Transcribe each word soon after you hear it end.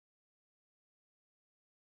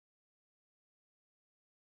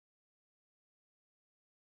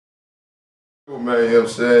Man, you know what I'm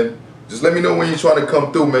saying? Just let me know when you're trying to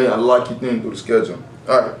come through, man. I'll lock you in through the schedule.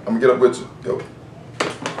 Alright, I'm gonna get up with you. Yo.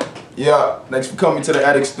 Yeah, thanks for coming to the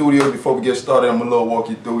Attic Studio. Before we get started, I'm gonna walk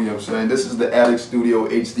you through, you know what I'm saying? This is the Attic Studio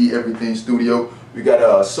HD Everything Studio. We got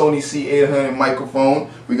a Sony C800 microphone.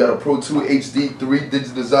 We got a Pro 2 HD 3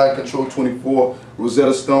 Digital Design Control 24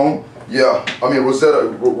 Rosetta Stone. Yeah,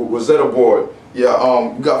 Rosetta board. Yeah,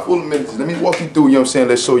 we got full amenities. Let me walk you through, you know what I'm saying?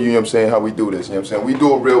 Let's show you, you know what I'm saying, how we do this, you know what I'm saying? We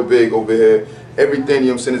do it real big over here. Everything, you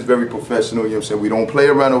know what I'm saying, is very professional, you know what I'm saying? We don't play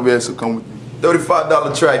around over here, so come with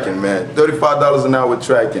 $35 tracking, man. $35 an hour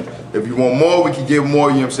tracking. If you want more, we can give more,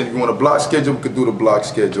 you know what I'm saying? If you want a block schedule, we could do the block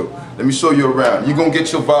schedule. Let me show you around. You're gonna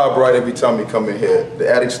get your vibe right every time you come in here. The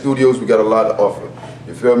Attic Studios, we got a lot to offer.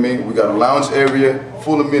 You feel me? We got a lounge area,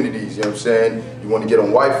 full amenities, you know what I'm saying? You wanna get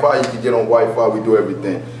on Wi-Fi, you can get on Wi-Fi, we do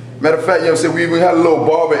everything. Matter of fact, you know what I'm saying, we even had a little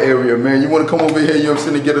barber area, man. You want to come over here, you know what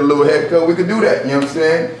I'm saying, to get a little haircut, we can do that, you know what I'm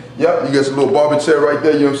saying? Yep, you got your little barber chair right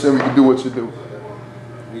there, you know what I'm saying, we can do what you do.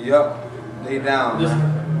 Yup, lay down,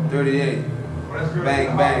 man. 38,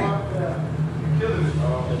 bang, bang.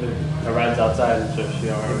 The ride's outside and shit,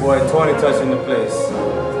 Your boy Tony touching the place.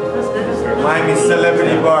 Miami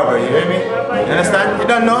celebrity barber, you hear me? You understand? You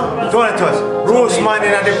don't know? Tony touch. Roast man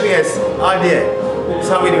in at the place, all day. That's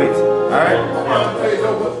how we do it,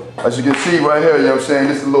 alright? As you can see right here, you know what I'm saying,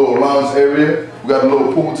 this is a little lounge area. We got a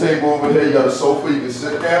little pool table over here, you got a sofa, you can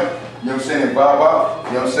sit down, you know what I'm saying, and vibe out.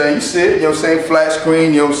 You know what I'm saying, you sit, you know what I'm saying, flat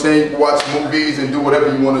screen, you know what I'm saying, you can watch movies and do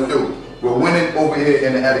whatever you want to do. We're winning over here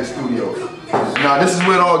in the Attic Studio. Now this is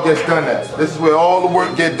where it all gets done at. This is where all the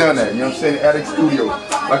work get done at, you know what I'm saying, Attic Studio.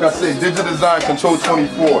 Like I said, Digital Design Control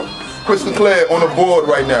 24. Crystal Clear on the board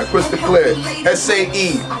right now. Crystal Clear,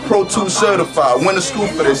 SAE, Pro 2 certified. Win a scoop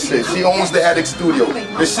for this shit. She owns the Attic Studio.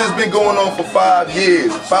 This shit's been going on for 5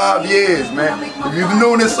 years. 5 years, man. If you've been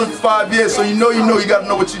doing this for 5 years, so you know, you gotta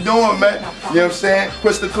know what you're doing, man. You know what I'm saying?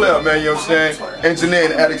 Crystal Clear, man, you know what I'm saying? Engineer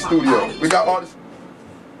in the Attic Studio. We got artists.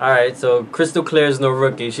 Alright, so Crystal Clear is no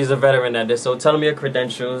rookie. She's a veteran at this. So tell me your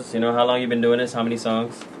credentials. You know, how long you been doing this? How many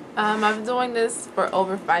songs? I've been doing this for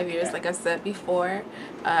over 5 years, like I said before.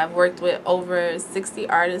 I've worked with over 60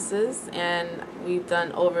 artists, and we've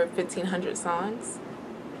done over 1,500 songs.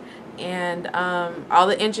 And all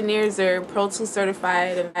the engineers are Pro 2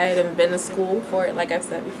 certified, and I have been to school for it, like I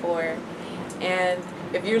said before. And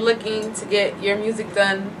if you're looking to get your music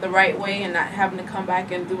done the right way and not having to come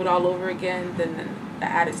back and do it all over again, then the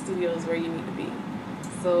Attic Studio is where you need to be.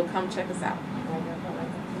 So come check us out.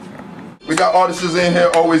 We got artists in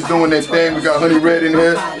here always doing their thing. We got Honey Red in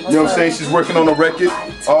here, you know what I'm saying? She's working on a record. You know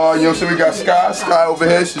what I'm saying? We got Sky over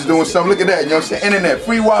here. She's doing something. Look at that, you know what I'm saying? Internet,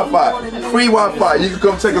 free Wi-Fi. Free Wi-Fi. You can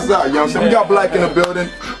come check us out, you know what I'm saying? We got Black in the building.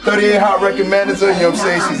 38 Hot Record Manager, you know what I'm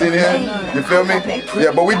saying? She's in here. You feel me?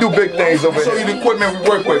 Yeah, but we do big things over here. Show you the equipment we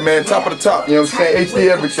work with, man. Top of the top, you know what I'm saying? HD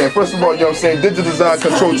everything. First of all, you know what I'm saying? Digital Design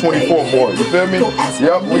Control 24 board. You feel me?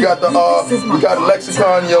 Yep, we got the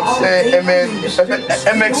Lexicon, you know what I'm saying?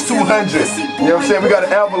 MX200. You know what I'm saying? We got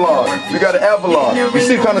an Avalon. We got an Avalon. You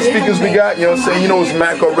see the kind of speakers we got? You know what I'm saying? You know it's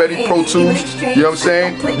Mac already, Pro 2. You know what I'm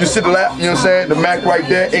saying? You see the lap, you know what I'm saying? The Mac right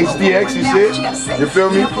there, HDX, you see it? You feel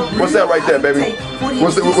me? What's that right there, baby?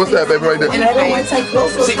 What's that, baby, right there?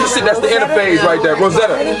 See, that's the interface right there.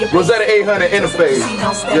 Rosetta 800 interface.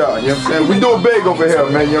 Yeah, you know what I'm saying? We do it big over here,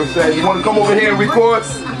 man. You know what I'm saying? You want to come over here and record?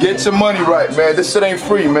 Get your money right, man. This shit ain't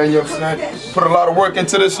free, man. You know what I'm saying? Put a lot of work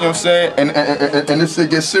into this, you know what I'm saying? And this shit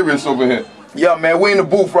gets serious over here. Yeah, man, we in the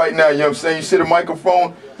booth right now, you know what I'm saying? You see the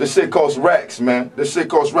microphone? This shit costs racks, man. This shit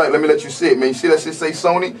costs racks. Let me let you see it, man. You see that shit say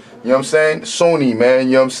Sony? You know what I'm saying? Sony, man.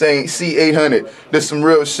 You know what I'm saying? C800. This some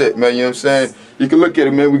real shit, man. You know what I'm saying? You can look at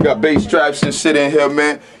it, man. We got bass traps and shit in here,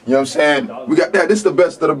 man. You know what I'm saying? We got that. This is the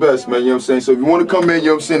best of the best, man. You know what I'm saying? So if you want to come in, you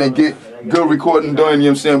know what I'm saying, and get good recording done, you know what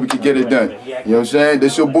I'm saying, we can get it done. You know what I'm saying?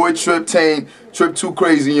 This your boy Trip Tane, Trip Too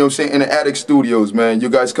Crazy, you know what I'm saying, in the Attic Studios, man. You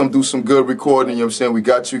guys come do some good recording, you know what I'm saying? We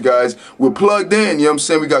got you guys. We're plugged in, you know what I'm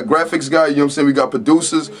saying? We got graphics guys, you know what I'm saying? We got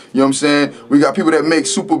producers, you know what I'm saying? We got people that make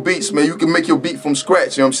super beats, man. You can make your beat from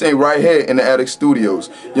scratch, you know what I'm saying, right here in the Attic Studios.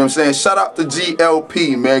 You know what I'm saying? Shout out to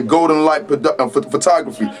GLP, man. Golden Light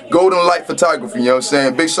Photography. Golden Light Photography, you know what I'm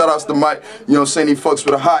saying? Big shout outs to Mike, you know what I'm saying? He fucks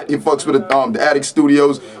with the hot, he fucks with the Attic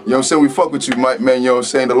Studios. You know what I'm saying? We fuck with you, Mike, man, you know what I'm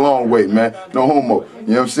saying? The long way, man. No homo. You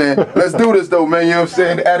know what I'm saying? Let's do this though, man, you know what I'm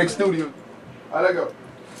saying? The Attic Studio. All right, let go.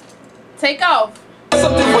 Take off.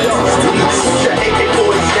 Something for y'all. The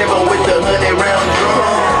AK-47 with the 100-round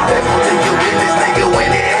drum. That's what take your business, nigga, when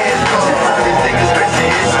the ass comes. These niggas stressing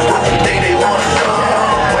issues, what you think they want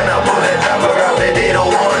some? When I pull that chopper out, that they don't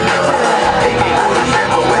want none.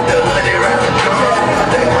 AK-47 with the 100-round drum.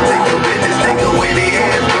 That's what take your business, nigga, when the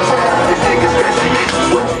ass comes. These niggas stressing issues,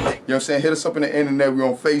 what you think? You know what I'm I'm saying? Hit us up in the internet. We're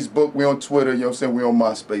on Facebook. We're on Twitter. You know what I'm saying? We're on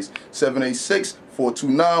MySpace.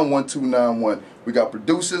 786-429-1291. We got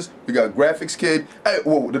producers. We got graphics kid. Hey,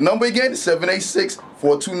 whoa, the number again?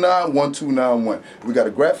 786-429-1291. We got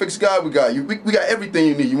a graphics guy. We got everything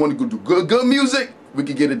you need. You want to go do good music? We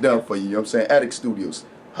can get it done for you. You know what I'm saying? Attic Studios.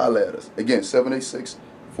 Holla at us. Again,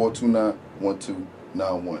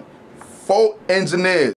 786-429-1291. 4 engineers.